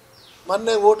 ಹಂಗಾರೆ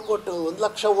ಮೊನ್ನೆ ಓಟ್ ಕೊಟ್ಟು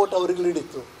 1,00,000 ಓಟ್ ಅವ್ರಿಗೆ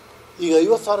ಲೀಡಿತ್ತು, ಈಗ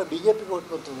 50,000 BJPಗೆ ಓಟ್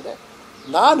ಬಂತು. ಅಂದರೆ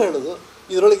ನಾನು ಹೇಳೋದು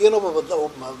ಇದರೊಳಗೆ ಏನೋ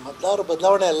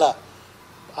ಬದಲಾವಣೆ ಅಲ್ಲ.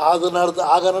 ಆಗ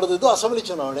ನಡೆದಿದ್ದು ಅಸೆಂಬ್ಲಿ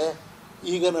ಚುನಾವಣೆ,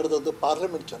 ಈಗ ನಡೆದದ್ದು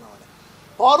ಪಾರ್ಲಿಮೆಂಟ್ ಚುನಾವಣೆ.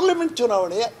 ಪಾರ್ಲಿಮೆಂಟ್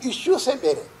ಚುನಾವಣೆಯ ಇಶ್ಯೂಸೇ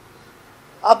ಬೇರೆ.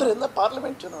 ಆದ್ದರಿಂದ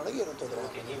ಪಾರ್ಲಿಮೆಂಟ್ ಚುನಾವಣೆಗೆ ಏನು ತೊಂದರೆ.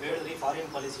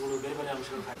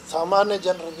 ಸಾಮಾನ್ಯ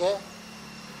ಜನರಿಗೆ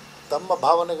ತಮ್ಮ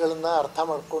ಭಾವನೆಗಳನ್ನು ಅರ್ಥ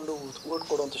ಮಾಡಿಕೊಂಡು ಓಟ್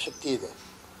ಕೊಡುವಂಥ ಶಕ್ತಿ ಇದೆ.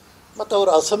 ಮತ್ತು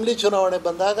ಅವರು ಅಸೆಂಬ್ಲಿ ಚುನಾವಣೆ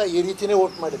ಬಂದಾಗ ಈ ರೀತಿಯೇ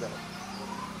ಓಟ್ ಮಾಡಿದ್ದಾರೆ.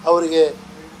 ಅವರಿಗೆ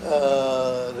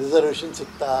ರಿಸರ್ವೇಷನ್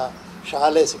ಸಿಗ್ತಾ,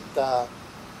 ಶಾಲೆ ಸಿಗ್ತಾ,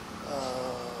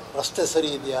 ರಸ್ತೆ ಸರಿ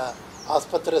ಇದೆಯಾ,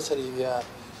 ಆಸ್ಪತ್ರೆ ಸರಿ ಇದೆಯಾ,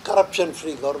 ಕರಪ್ಷನ್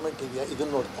ಫ್ರೀ ಗೌರ್ಮೆಂಟ್ ಇದೆಯಾ,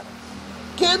 ಇದನ್ನು ನೋಡ್ತಾರೆ.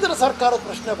 ಕೇಂದ್ರ ಸರ್ಕಾರದ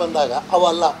ಪ್ರಶ್ನೆ ಬಂದಾಗ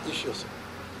ಅವೆಲ್ಲ ಇಶ್ಯೂಸು.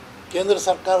 ಕೇಂದ್ರ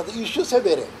ಸರ್ಕಾರದ ಇಶ್ಯೂಸೇ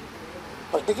ಬೇರೆ.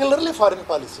 ಪರ್ಟಿಕ್ಯುಲರ್ಲಿ ಫಾರಿನ್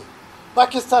ಪಾಲಿಸಿ,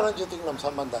 ಪಾಕಿಸ್ತಾನದ ಜೊತೆಗೆ ನಮ್ಮ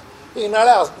ಸಂಬಂಧ. ಈಗ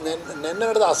ನಾಳೆ ನೆನ್ನೆ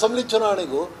ನಡೆದ ಅಸೆಂಬ್ಲಿ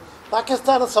ಚುನಾವಣೆಗೂ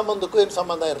ಪಾಕಿಸ್ತಾನದ ಸಂಬಂಧಕ್ಕೂ ಏನು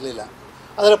ಸಂಬಂಧ ಇರಲಿಲ್ಲ.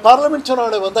 ಆದರೆ ಪಾರ್ಲಿಮೆಂಟ್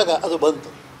ಚುನಾವಣೆ ಬಂದಾಗ ಅದು ಬಂತು.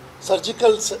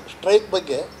 ಸರ್ಜಿಕಲ್ ಸ್ಟ್ರೈಕ್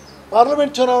ಬಗ್ಗೆ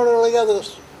ಪಾರ್ಲಿಮೆಂಟ್ ಚುನಾವಣೆ ಒಳಗೆ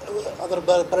ಅದರ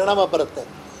ಪರಿಣಾಮ ಬರುತ್ತೆ.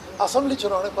 ಅಸೆಂಬ್ಲಿ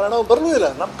ಚುನಾವಣೆ ಪರಿಣಾಮ ಬರಲೂ ಇಲ್ಲ.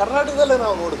 ನಮ್ಮ ಕರ್ನಾಟಕದಲ್ಲೇ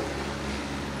ನಾವು ನೋಡಿದ್ವಿ.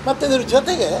 ಮತ್ತು ಇದ್ರ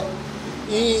ಜೊತೆಗೆ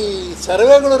ಈ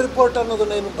ಸರ್ವೆಗಳ ರಿಪೋರ್ಟ್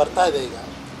ಅನ್ನೋದನ್ನೇನು ಬರ್ತಾ ಇದೆ ಈಗ,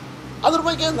 ಅದ್ರ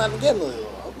ಬಗ್ಗೆ ನನಗೇನು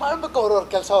ಮಾಡಬೇಕು, ಅವ್ರವ್ರ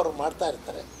ಕೆಲಸ ಅವ್ರು ಮಾಡ್ತಾ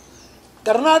ಇರ್ತಾರೆ.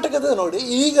 ಕರ್ನಾಟಕದ ನೋಡಿ,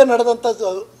 ಈಗ ನಡೆದಂಥ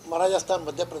ರಾಜಸ್ಥಾನ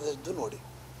ಮಧ್ಯಪ್ರದೇಶದ್ದು ನೋಡಿ,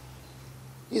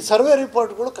 ಈ ಸರ್ವೆ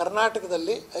ರಿಪೋರ್ಟ್ಗಳು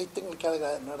ಕರ್ನಾಟಕದಲ್ಲಿ 6 ತಿಂಗಳ ಕೆಳಗೆ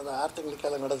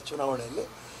ನಡೆದ ಚುನಾವಣೆಯಲ್ಲಿ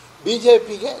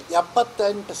BJPಗೆ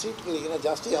 78 ಸೀಟ್ಗಳಿಗಿನ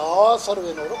ಜಾಸ್ತಿ ಯಾವ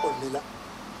ಸರ್ವೆನವರು ಕೊಡಲಿಲ್ಲ.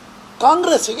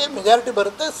 ಕಾಂಗ್ರೆಸ್ಸಿಗೆ ಮೆಜಾರಿಟಿ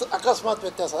ಬರುತ್ತೆ, ಅಕಸ್ಮಾತ್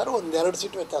ವ್ಯತ್ಯಾಸ ಆದರೆ 1-2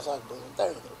 ಸೀಟ್ ವ್ಯತ್ಯಾಸ ಆಗ್ಬೋದು ಅಂತ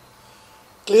ಹೇಳಿದ್ರು.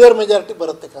 ಕ್ಲಿಯರ್ ಮೆಜಾರಿಟಿ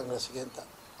ಬರುತ್ತೆ ಕಾಂಗ್ರೆಸ್ಸಿಗೆ ಅಂತ.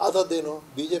 ಆದದ್ದೇನು,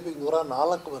 BJPಗೆ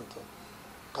 104 ಬಂತು,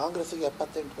 ಕಾಂಗ್ರೆಸ್ಸಿಗೆ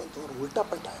 78 ಬಂತು. ಅವರು ಉಲ್ಟಾ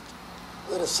ಪಲ್ಟ ಆಯಿತು.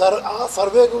 ಅಂದರೆ ಆ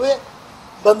ಸರ್ವೆಗೂ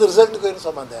ಬಂದ ರಿಸಲ್ಟ್ಗೂ ಏನು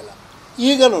ಸಂಬಂಧ ಇಲ್ಲ.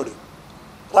 ಈಗ ನೋಡಿ,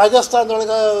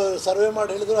 ರಾಜಸ್ಥಾನದೊಳಗೆ ಸರ್ವೆ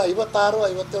ಮಾಡಿ ಹೇಳಿದ್ರು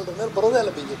 56-57 ಮೇಲೆ ಬರೋದೇ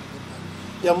ಇಲ್ಲ BJP.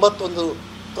 81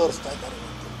 ತೋರಿಸ್ತಾ ಇದ್ದಾರೆ.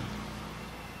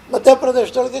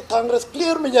 ಮಧ್ಯಪ್ರದೇಶದೊಳಗೆ ಕಾಂಗ್ರೆಸ್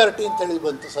ಕ್ಲಿಯರ್ ಮೆಜಾರಿಟಿ ಅಂತೇಳಿ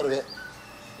ಬಂತು ಸರ್ವೆ.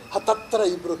 ಹತ್ತತ್ರ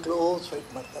ಇಬ್ಬರು ಕ್ಲೋಸ್ ಫೈಟ್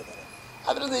ಮಾಡ್ತಾ ಇದ್ದಾರೆ.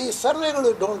 ಅದರಿಂದ ಈ ಸರ್ವೆಗಳು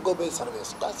don't go by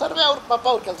service. Survey ಅವ್ರ ಪಾಪ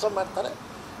ಅವ್ರು ಕೆಲಸ ಮಾಡ್ತಾರೆ.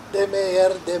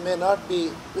 They may not be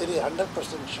very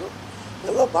 100% sure.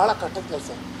 ಎಲ್ಲ ಭಾಳ ಕಷ್ಟದ ಕೆಲಸ.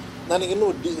 ನನಗಿನ್ನೂ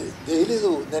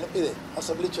ದೆಹಲಿದು ನೆನಪಿದೆ,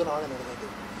 ಅಸೆಂಬ್ಲಿ ಚುನಾವಣೆ ನಡೆದದ್ದು.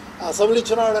 ಅಸೆಂಬ್ಲಿ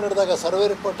ಚುನಾವಣೆ ನಡೆದಾಗ ಸರ್ವೆ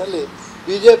ರಿಪೋರ್ಟಲ್ಲಿ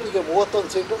BJPಗೆ 31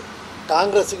 ಸೀಟು,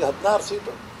 ಕಾಂಗ್ರೆಸ್ಸಿಗೆ 16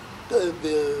 ಸೀಟು,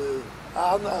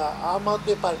 ಆಮ್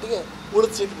ಆದ್ಮಿ ಪಾರ್ಟಿಗೆ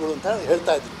ಉಳಿದ ಸೀಟ್ಗಳು ಅಂತ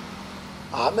ಹೇಳ್ತಾಯಿದ್ರು.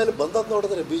 ಆಮೇಲೆ ಬಂದದ್ದು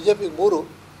ನೋಡಿದ್ರೆ BJPಗೆ 3,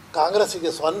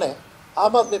 ಕಾಂಗ್ರೆಸ್ಸಿಗೆ 0,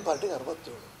 ಆಮ್ ಆದ್ಮಿ ಪಾರ್ಟಿಗೆ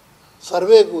 67.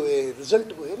 ಸರ್ವೆಗೂ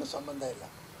ರಿಸಲ್ಟ್ಗೂ ಏನು ಸಂಬಂಧ ಇಲ್ಲ.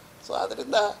 ಸೊ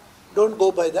ಅದರಿಂದ ಡೋಂಟ್ ಗೋ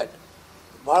ಬೈ ದ್ಯಾಟ್.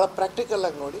 ಭಾಳ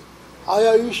ಪ್ರಾಕ್ಟಿಕಲಾಗಿ ನೋಡಿ,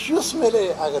 ಆಯಾ ಇಶ್ಯೂಸ್ ಮೇಲೆ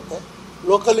ಆಗುತ್ತೆ.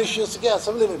 ಲೋಕಲ್ ಇಶ್ಯೂಸ್ಗೆ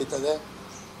ಅಸೆಂಬ್ಲಿ ನಡೀತದೆ,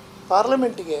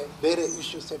 ಪಾರ್ಲಿಮೆಂಟಿಗೆ ಬೇರೆ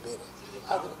ಇಶ್ಯೂಸೇ ಬೇರೆ.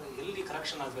 ಆದರೆ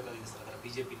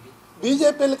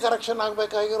BJPಯಲ್ಲಿ ಕರೆಕ್ಷನ್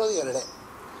ಆಗಬೇಕಾಗಿರೋದು ಎರಡೇ.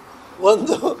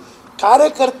 ಒಂದು,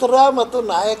 ಕಾರ್ಯಕರ್ತರ ಮತ್ತು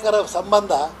ನಾಯಕರ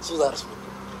ಸಂಬಂಧ ಸುಧಾರಿಸ್ಬೇಕು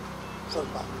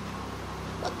ಸ್ವಲ್ಪ,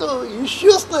 ಮತ್ತು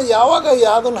ಇಶ್ಯೂಸ್ನ ಯಾವಾಗ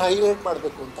ಯಾವುದನ್ನು ಹೈಲೈಟ್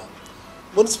ಮಾಡಬೇಕು ಅಂತ.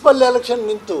 ಮುನ್ಸಿಪಲ್ ಎಲೆಕ್ಷನ್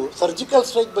ನಿಂತು ಸರ್ಜಿಕಲ್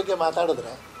ಸ್ಟ್ರೈಕ್ ಬಗ್ಗೆ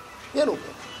ಮಾತಾಡಿದ್ರೆ ಏನು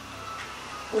ಉಪಯೋಗ?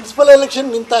 ಮುನ್ಸಿಪಲ್ ಎಲೆಕ್ಷನ್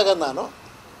ನಿಂತಾಗ ನಾನು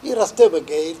ಈ ರಸ್ತೆ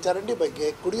ಬಗ್ಗೆ, ಈ ಚರಂಡಿ ಬಗ್ಗೆ,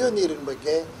 ಕುಡಿಯೋ ನೀರಿನ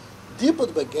ಬಗ್ಗೆ,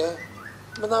 ದೀಪದ ಬಗ್ಗೆ,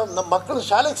 ನಮ್ಮ ಮಕ್ಕಳು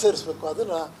ಶಾಲೆಗೆ ಸೇರಿಸ್ಬೇಕು,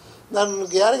 ಅದನ್ನು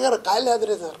ನನಗೆ ಯಾರಿಗಾರು ಕಾಯಿಲೆ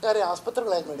ಆದರೆ ಸರ್ಕಾರಿ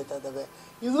ಆಸ್ಪತ್ರೆಗಳು ಹೇಗೆ ನಡೀತಾ ಇದ್ದಾವೆ,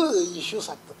 ಇದು ಇಶ್ಯೂಸ್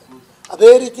ಆಗ್ತದೆ.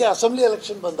 ಅದೇ ರೀತಿ ಅಸೆಂಬ್ಲಿ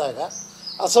ಎಲೆಕ್ಷನ್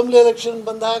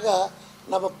ಬಂದಾಗ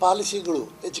ನಮ್ಮ ಪಾಲಿಸಿಗಳು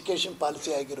ಎಜುಕೇಷನ್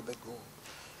ಪಾಲಿಸಿ ಆಗಿರಬೇಕು.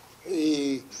 ಈ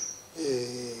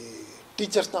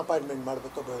ಟೀಚರ್ಸ್ನ ಅಪಾಯಿಂಟ್ಮೆಂಟ್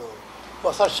ಮಾಡಬೇಕೋ ಬೇಡ,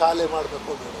 ಹೊಸ ಶಾಲೆ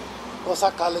ಮಾಡಬೇಕೋ ಬೇಡ, ಹೊಸ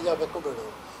ಕಾಲೇಜ್ ಆಗಬೇಕೋ ಬೇಡ,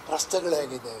 ರಸ್ತೆಗಳು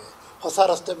ಹೇಗಿದ್ದಾವೆ, ಹೊಸ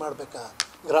ರಸ್ತೆ ಮಾಡಬೇಕಾ,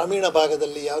 ಗ್ರಾಮೀಣ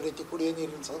ಭಾಗದಲ್ಲಿ ಯಾವ ರೀತಿ ಕುಡಿಯೋ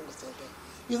ನೀರಿನ ಸಮಸ್ಯೆ ಇದೆ,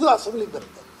 ಇದು ಅಸೆಂಬ್ಲಿಗೆ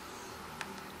ಬರುತ್ತೆ.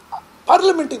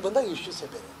 ಪಾರ್ಲಿಮೆಂಟಿಗೆ ಬಂದಾಗ ಇಶ್ಯೂಸೇ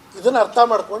ಬೇರೆ. ಇದನ್ನು ಅರ್ಥ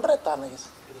ಮಾಡಿಕೊಂಡ್ರೆ ತಾನಾಗೆ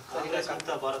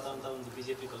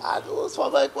ಅದು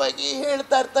ಸ್ವಾಭಾವಿಕವಾಗಿ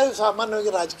ಹೇಳ್ತಾ ಇರ್ತಾರೆ.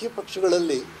 ಸಾಮಾನ್ಯವಾಗಿ ರಾಜಕೀಯ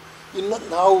ಪಕ್ಷಗಳಲ್ಲಿ ಇನ್ನು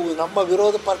ನಾವು ನಮ್ಮ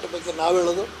ವಿರೋಧ ಪಾರ್ಟಿ ಬಗ್ಗೆ ನಾವು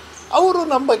ಹೇಳೋದು, ಅವರು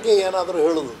ನಮ್ಮ ಬಗ್ಗೆ ಏನಾದರೂ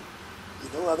ಹೇಳೋದು,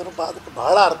 ಇದು ಅದಕ್ಕೆ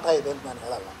ಬಹಳ ಅರ್ಥ ಇದೆ ಅಂತ ನಾನು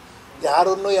ಹೇಳಲ್ಲ.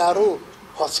 ಯಾರು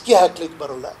ಹೊಸಕಿ ಹಾಕ್ಲಿಕ್ಕೆ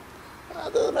ಬರೋಲ್ಲ.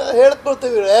 ಅದನ್ನು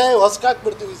ಹೇಳ್ಕೊಳ್ತೀವಿ, ಹೊಸಕಿ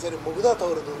ಹಾಕ್ಬಿಡ್ತೀವಿ, ಸರಿ ಮುಗ್ದಾತ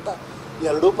ಅವ್ರದ್ದು ಅಂತ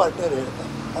ಎರಡೂ ಪಾರ್ಟಿಯವರು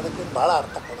ಹೇಳ್ತಾರೆ. ಅದಕ್ಕೆ ಭಾಳ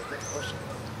ಅರ್ಥ ಕೊಡೋದು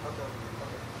ಅವಶ್ಯಕತೆ.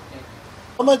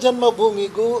 ನಮ್ಮ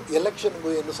ಜನ್ಮಭೂಮಿಗೂ ಎಲೆಕ್ಷನ್ಗೂ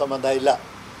ಏನು ಸಂಬಂಧ ಇಲ್ಲ.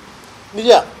 ನಿಜ,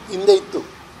 ಹಿಂದೆ ಇತ್ತು,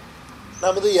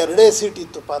 ನಮ್ಮದು 2 ಸೀಟ್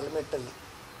ಇತ್ತು ಪಾರ್ಲಿಮೆಂಟಲ್ಲಿ.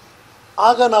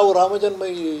 ಆಗ ನಾವು ರಾಮಜನ್ಮ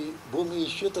ಭೂಮಿ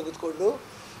ಇಶ್ಯೂ ತೆಗೆದುಕೊಂಡು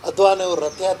ಅದ್ವಾನಿಯವರು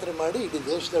ರಥಯಾತ್ರೆ ಮಾಡಿ ಇಡೀ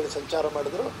ದೇಶದಲ್ಲಿ ಸಂಚಾರ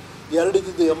ಮಾಡಿದ್ರು.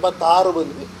 86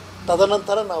 ಬಂದ್ವಿ.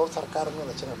 ತದನಂತರ ನಾವು ಸರ್ಕಾರನ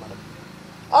ರಚನೆ ಮಾಡಿದ್ವಿ.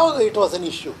 ಆವಾಗ it was an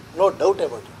issue, no doubt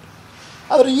about it.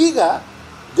 ಆದರೆ ಈಗ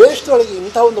ದೇಶದೊಳಗೆ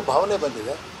ಇಂಥ ಒಂದು ಭಾವನೆ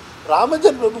ಬಂದಿದೆ,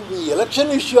 ರಾಮಜನ್ಮಭೂಮಿ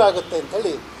ಎಲೆಕ್ಷನ್ ಇಶ್ಯೂ ಆಗುತ್ತೆ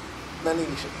ಅಂಥೇಳಿ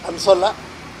ನನಗೆ ಅನಿಸೋಲ್ಲ.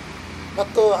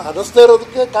 ಮತ್ತು ಅನ್ನಿಸ್ತಾ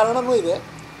ಇರೋದಕ್ಕೆ ಕಾರಣವೂ ಇದೆ,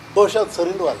 ಬಹುಶಃ ಅದು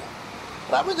ಸರಿನೂ ಅಲ್ಲ.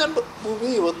 ರಾಮಜನ್ಮಭೂಮಿ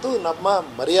ಇವತ್ತು ನಮ್ಮ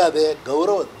ಮರ್ಯಾದೆ,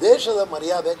 ಗೌರವ, ದೇಶದ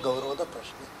ಮರ್ಯಾದೆ ಗೌರವದ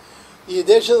ಪ್ರಶ್ನೆ. ಈ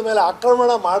ದೇಶದ ಮೇಲೆ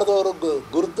ಆಕ್ರಮಣ ಮಾಡಿದವರು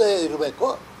ಗುರುತೇ ಇರಬೇಕು,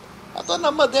 ಅಥವಾ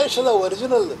ನಮ್ಮ ದೇಶದ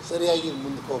ಒರಿಜಿನಲ್ ಸರಿಯಾಗಿ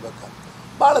ಮುಂದಕ್ಕೆ ಹೋಗ್ಬೇಕು.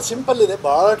 ಭಾಳ ಸಿಂಪಲ್ ಇದೆ.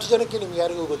 ಭಾಳಷ್ಟು ಜನಕ್ಕೆ ನಿಮ್ಗೆ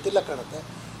ಯಾರಿಗೂ ಗೊತ್ತಿಲ್ಲ ಕಾಣುತ್ತೆ.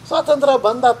 ಸ್ವಾತಂತ್ರ್ಯ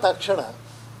ಬಂದ ತಕ್ಷಣ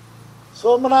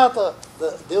ಸೋಮನಾಥ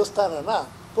ದೇವಸ್ಥಾನನ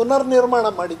ಪುನರ್ನಿರ್ಮಾಣ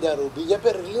ಮಾಡಿದ್ಯಾರು? BJP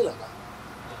ಇರಲಿಲ್ಲ,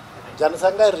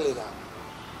 ಜನಸಂಘ ಇರಲಿಲ್ಲ,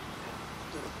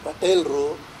 ಪಟೇಲರು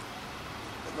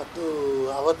ಮತ್ತು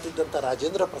ಅವತ್ತಿದ್ದಂಥ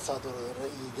ರಾಜೇಂದ್ರ ಪ್ರಸಾದ್ ಅವರು,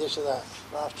 ಈ ದೇಶದ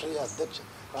ರಾಷ್ಟ್ರೀಯ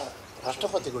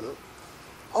ರಾಷ್ಟ್ರಪತಿಗಳು,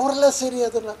 ಅವರೆಲ್ಲ ಸೇರಿ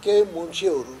ಅದನ್ನು KM ಮುನ್ಷಿ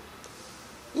ಅವರು,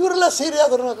 ಇವರೆಲ್ಲ ಸೇರಿ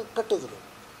ಅದನ್ನು ಕಟ್ಟಿದ್ರು.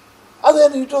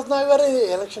 ಅದೇನು it was not very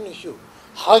election issue.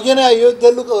 ಹಾಗೇನೇ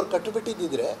ಅಯೋಧ್ಯೆಯಲ್ಲೂ ಅವ್ರು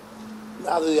ಕಟ್ಟಿಬಿಟ್ಟಿದ್ದಿದ್ರೆ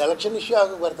ಅದು ಎಲೆಕ್ಷನ್ ಇಶ್ಯೂ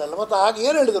ಆಗೋಕ್ಕೆ ಬರ್ತಲ್ಲ. ಮತ್ತು ಆಗ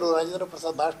ಏನು ಹೇಳಿದರು ರಾಜೇಂದ್ರ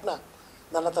ಪ್ರಸಾದ್ ಭಾಷಣ,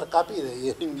 ನನ್ನ ಹತ್ರ ಕಾಪಿ ಇದೆ,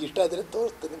 ನಿಮ್ಗೆ ಇಷ್ಟ ಆದರೆ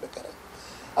ತೋರಿಸ್ತೀನಿ ಬೇಕಾರೆ.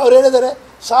 ಅವ್ರು ಹೇಳಿದ್ದಾರೆ,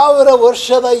 1000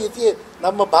 ವರ್ಷದ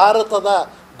ನಮ್ಮ ಭಾರತದ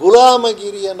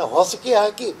ಗುಲಾಮಗಿರಿಯನ್ನು ಹೊಸಕಿ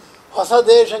ಹಾಕಿ ಹೊಸ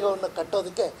ದೇಶವನ್ನು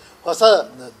ಕಟ್ಟೋದಕ್ಕೆ, ಹೊಸ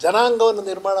ಜನಾಂಗವನ್ನು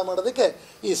ನಿರ್ಮಾಣ ಮಾಡೋದಕ್ಕೆ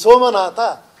ಈ ಸೋಮನಾಥ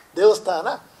ದೇವಸ್ಥಾನ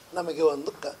ನಮಗೆ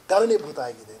ಒಂದು ಕಾರಣೀಭೂತ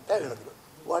ಆಗಿದೆ ಅಂತ ಹೇಳಿದ್ರು.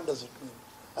 What does it mean?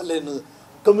 ಅಲ್ಲೇನು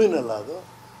ಕಮ್ಯುನಲ್ಲ,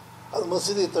 ಅದು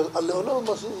ಮಸೀದಿ ಇತ್ತು, ಅಲ್ಲಿ ಒಂದು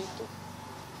ಮಸೀದಿ ಇತ್ತು,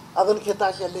 ಅದನ್ನು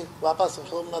ಕಿತ್ತಾಕಿ ಅಲ್ಲಿ ವಾಪಸ್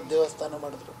ಸೋಮನಾಥ ದೇವಸ್ಥಾನ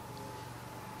ಮಾಡಿದ್ರು.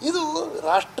 ಇದು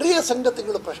ರಾಷ್ಟ್ರೀಯ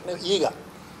ಸಂಗತಿಗಳ ಪ್ರಶ್ನೆ.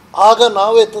 ಆಗ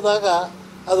ನಾವು ಎತ್ತಿದಾಗ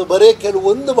ಅದು ಬರೀ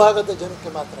ಕೆಲವೊಂದು ಭಾಗದ ಜನಕ್ಕೆ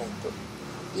ಮಾತ್ರ ಇತ್ತು.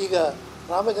 ಈಗ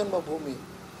ರಾಮಜನ್ಮಭೂಮಿ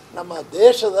ನಮ್ಮ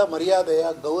ದೇಶದ ಮರ್ಯಾದೆಯ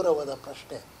ಗೌರವದ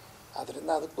ಪ್ರಶ್ನೆ. ಆದ್ದರಿಂದ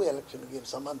ಅದಕ್ಕೂ ಎಲೆಕ್ಷನ್ಗೆ ಏನು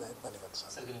ಸಂಬಂಧ ಅಂತ ನನಗೆ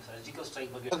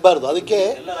ಆಗಬಾರ್ದು. ಅದಕ್ಕೆ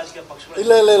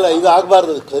ಇಲ್ಲ ಇದು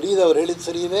ಆಗಬಾರ್ದು. ಸರಿ ಇದೆ, ಅವ್ರು ಹೇಳಿದ್ದು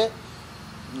ಸರಿ ಇದೆ.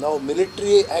 ನಾವು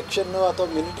ಮಿಲಿಟ್ರಿ ಆ್ಯಕ್ಷನ್ನು ಅಥವಾ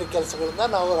ಮಿಲಿಟ್ರಿ ಕೆಲಸಗಳನ್ನ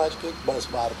ನಾವು ರಾಜಕೀಯಕ್ಕೆ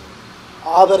ಬಳಸಬಾರ್ದು.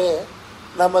 ಆದರೆ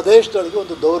ನಮ್ಮ ದೇಶದೊಳಗೆ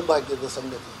ಒಂದು ದೌರ್ಭಾಗ್ಯದ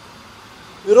ಸಂಗತಿ,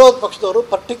 ವಿರೋಧ ಪಕ್ಷದವರು,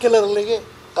 ಪರ್ಟಿಕ್ಯುಲರ್ಲಿ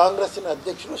ಕಾಂಗ್ರೆಸ್ಸಿನ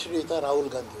ಅಧ್ಯಕ್ಷರು ಶ್ರೀಯುತ ರಾಹುಲ್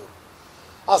ಗಾಂಧಿಯವರು,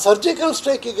 ಆ ಸರ್ಜಿಕಲ್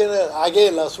ಸ್ಟ್ರೈಕಿಗೆ ಆಗೇ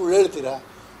ಇಲ್ಲ, ಸುಳ್ಳು ಹೇಳ್ತೀರಾ,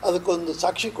 ಅದಕ್ಕೊಂದು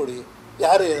ಸಾಕ್ಷಿ ಕೊಡಿ,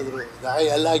 ಯಾರು ಹೇಳಿದ್ರು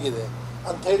ಎಲ್ಲಾಗಿದೆ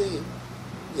ಅಂಥೇಳಿ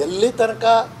ಎಲ್ಲಿ ತನಕ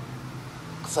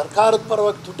ಸರ್ಕಾರದ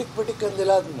ಪರವಾಗಿ ತುಟಿಕ್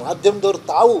ಅಂದಿಲ್ಲ. ಮಾಧ್ಯಮದವರು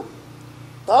ತಾವು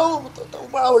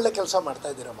ಭಾಳ ಒಳ್ಳೆ ಕೆಲಸ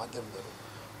ಮಾಡ್ತಾಯಿದ್ದೀರ. ಮಾಧ್ಯಮದವರು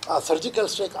ಆ ಸರ್ಜಿಕಲ್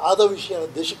ಸ್ಟ್ರೈಕ್ ಆದ ವಿಷಯ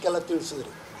ದೇಶಕ್ಕೆಲ್ಲ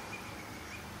ತಿಳಿಸಿದ್ರಿ.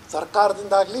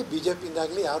 ಸರ್ಕಾರದಿಂದಾಗಲಿ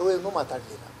BJPಯಿಂದಾಗಲಿ ಯಾರೂ ಏನೂ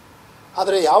ಮಾತಾಡಲಿಲ್ಲ.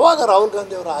 ಆದರೆ ಯಾವಾಗ ರಾಹುಲ್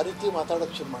ಗಾಂಧಿ ಅವರು ಆ ರೀತಿ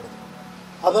ಮಾತಾಡೋಕ್ಕೆ ಶುರು ಮಾಡಿದ್ರು,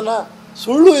 ಅದನ್ನು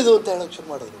ಸುಳ್ಳು ಇದು ಅಂತ ಹೇಳೋಕ್ಕೆ ಶುರು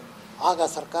ಮಾಡಿದ್ರು, ಆಗ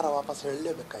ಸರ್ಕಾರ ವಾಪಸ್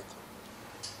ಹೇಳಲೇಬೇಕಾಯ್ತು,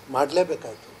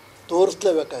 ಮಾಡಲೇಬೇಕಾಯ್ತು,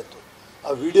 ತೋರಿಸ್ಲೇಬೇಕಾಯ್ತು.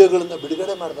 ಆ ವಿಡಿಯೋಗಳನ್ನು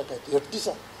ಬಿಡುಗಡೆ ಮಾಡಬೇಕಾಯ್ತು. ಎಷ್ಟು ದಿವಸ,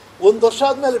 1 ವರ್ಷ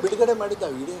ಆದಮೇಲೆ ಬಿಡುಗಡೆ ಮಾಡಿದ್ದ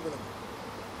ಆ ವಿಡಿಯೋಗಳನ್ನು.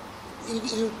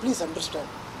 You please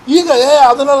understand. ಈಗ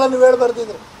ಅದನ್ನೆಲ್ಲ ನೀವು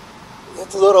ಹೇಳ್ಬಾರ್ದಿದ್ರೆ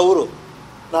ಎತ್ತದವ್ರು ಅವರು,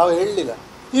 ನಾವು ಹೇಳಲಿಲ್ಲ.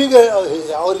 ಈಗ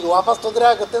ಅವ್ರಿಗೆ ವಾಪಸ್ ತೊಂದರೆ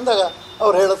ಆಗುತ್ತೆ ಅಂದಾಗ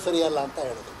ಅವ್ರು ಹೇಳೋದು ಸರಿಯಲ್ಲ ಅಂತ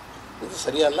ಹೇಳೋದು, ಇದು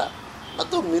ಸರಿಯಲ್ಲ.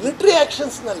 ಮತ್ತು ಮಿಲಿಟ್ರಿ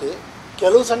ಆ್ಯಕ್ಷನ್ಸ್ನಲ್ಲಿ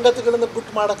ಕೆಲವು ಸಂಗತಿಗಳನ್ನು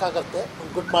ಗುಟ್ಟು ಮಾಡೋಕ್ಕಾಗತ್ತೆ,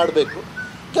 ಗುಟ್ಟು ಮಾಡಬೇಕು,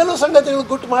 ಕೆಲವು ಸಂಗತಿಗಳು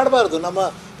ಗುಟ್ಟು ಮಾಡಬಾರ್ದು. ನಮ್ಮ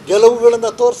ಗೆಲುವುಗಳನ್ನು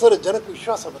ತೋರಿಸಿದ್ರೆ ಜನಕ್ಕೆ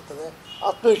ವಿಶ್ವಾಸ ಬರ್ತದೆ,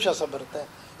 ಆತ್ಮವಿಶ್ವಾಸ ಬರುತ್ತೆ.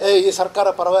 ಈ ಸರ್ಕಾರ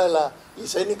ಪರವಾಗಿಲ್ಲ, ಈ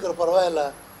ಸೈನಿಕರು ಪರವಾಗಿಲ್ಲ,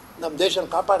 ನಮ್ಮ ದೇಶನ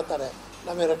ಕಾಪಾಡ್ತಾರೆ,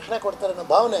 ನಮಗೆ ರಕ್ಷಣೆ ಕೊಡ್ತಾರೆ ಅನ್ನೋ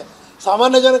ಭಾವನೆ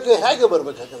ಸಾಮಾನ್ಯ ಜನಕ್ಕೆ ಹೇಗೆ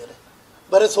ಬರಬೇಕಾಗಿದ್ರೆ,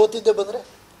 ಬರೀ ಸೋತಿದ್ದೆ ಬಂದರೆ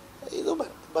ಇದು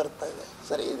ಬರ್ತಾ ಇದೆ.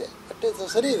 ಸರಿ ಇದೆ,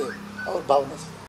 ಸರಿ ಇದೆ. ಅವ್ರ ಭಾವನೆ